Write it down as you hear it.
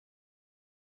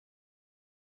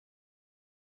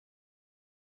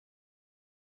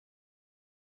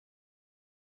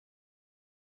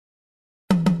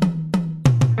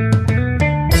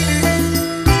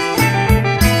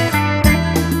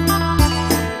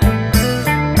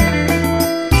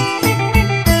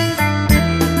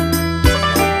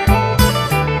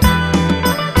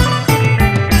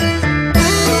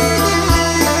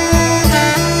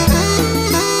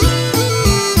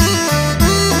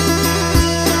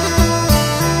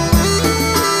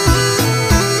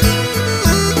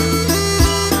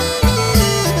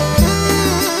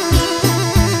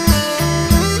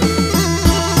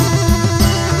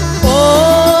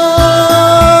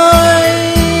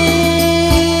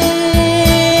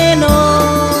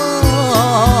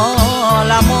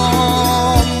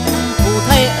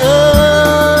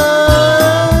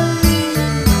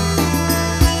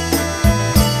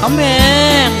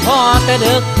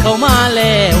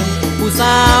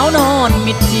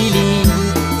มิตรจีรี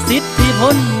สิทธิพ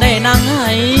ลได้นางไห้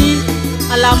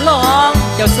ลำลอง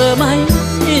เจ้าเสือไหม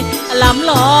ลำ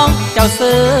ลองเจ้าเ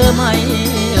สือไหม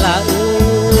ละ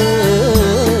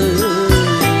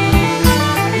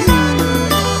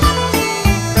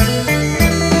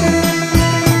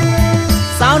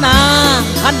สาวนาง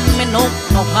ขันแม่นก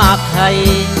นกภาคไทย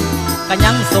ก็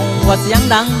ยังส่งว่าเสียง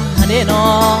ดังเด้น้อ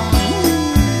ง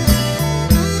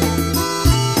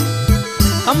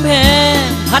คำแพง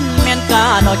ขันแม่นกา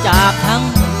นอกจากทั้ง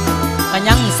ก็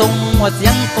ยังส่งว่าเสี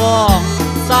ยงกอง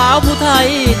สาวผู้ไทย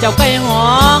เจ้าไก่ห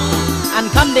องอัน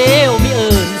คำเดียวมี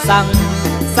อื่นสั่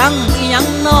งอีหยัง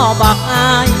นอบักอ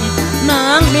ายนา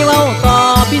งไม่เว้าต่อ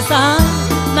พี่สาย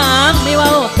นางไม่เว้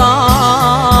าต่อ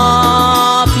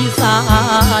พี่สา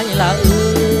ยละ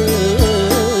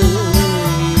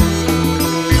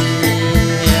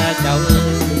เจ้า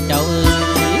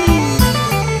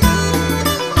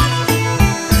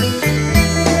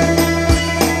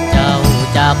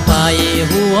จากไป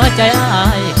หัวใจอ้า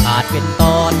ยขาดเป็นต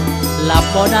อนหลับ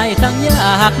บ่ได้ทั้งอย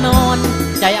ากนอน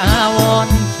ใจอาวร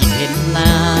ณ์คิดเห็นหน้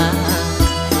า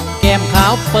แก้มขา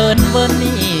วเปิ้นเวิน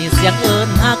นี่เสียงเอิญ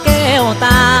หาแก้วต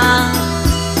า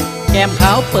แก้มข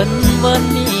าวเปิ้นเวิน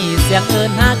นี่เสียงเอิ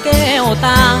ญหาแก้วต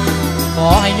าขอ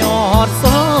ให้ยอดโซ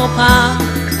ภา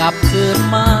กลับคืน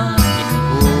มาเป็น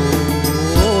ผู้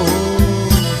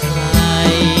ไท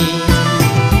ย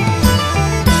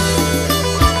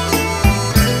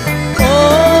โอ้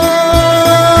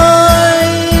ย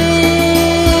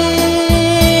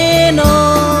โน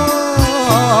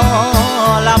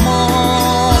ละมอ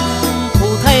ม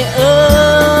ผู้ไทยเอ๋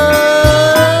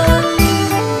ย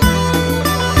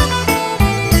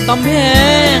กำแพ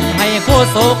งให้โค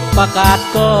ศกประกาศ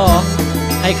ก็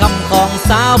ให้คำของ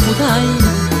สาวผู้ไทย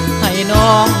ให้น้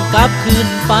องกลับคืน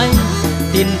ไป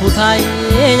ดินผู้ไทย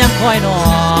ยังคอยน้อ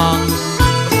ง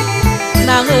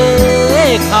นางเอ๋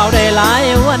ยข่าวได้หลาย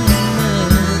วันมือ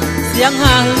เสียงห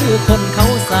าฮือคนเขา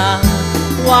สา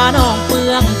ว่าน้องเปลื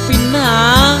องปินหา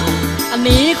อัน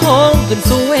นี้โค้งขึ้น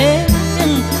สู่เอง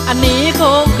อันนี้โ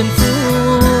ค้งขึ้นสู่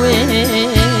เอ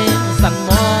งสั่งม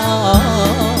อ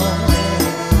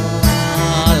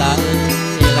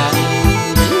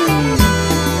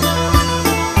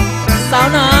สาว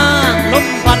นางลม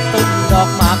พัดต้นดอก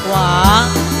หมากหวา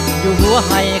อยู่หัวไ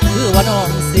ห้คือว่าน้อง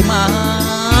สิมา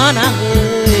นางเอ๋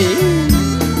ย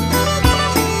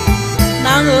น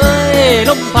างเอ๋ย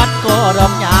ลมพัดก็ดอ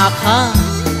กหญ้าคา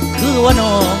คือว่า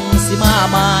น้องสิมา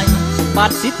ใหม่บา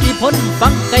ดสิทธิพลฟั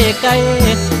งไกลไกล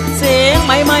เสียงไ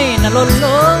ม้ไม้น่ะล้นล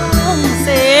งเ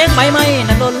สียงไม้ไม้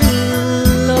น่ะล้น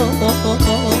ลง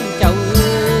เจ้า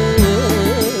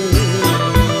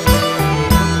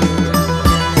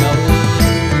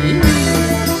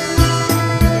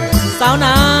สาวน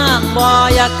างบ่อ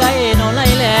ยากไกลโนไล่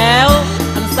แล้ว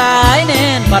อันสายแน่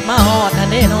นบัดมาหอดทัน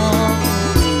เด้น้อง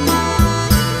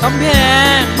กำแพ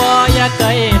งบ่อยากไกล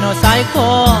โนสายค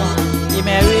ออีแ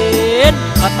ม่เวน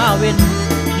บัดมาเวน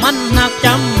มันหักจ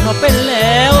ำโนเป็นแ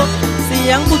ล้วเสี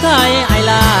ยงผู้ไทยไอ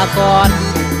ลาก่อน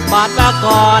บาดว่า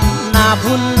ก่อนหน้า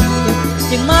พุ่น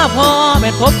จึงมาพอแม่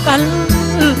นพบกัน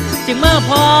จึงมาพ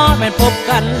อแม่นพบ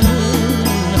กัน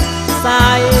สา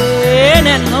ยแ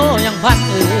น่นโนยังพัน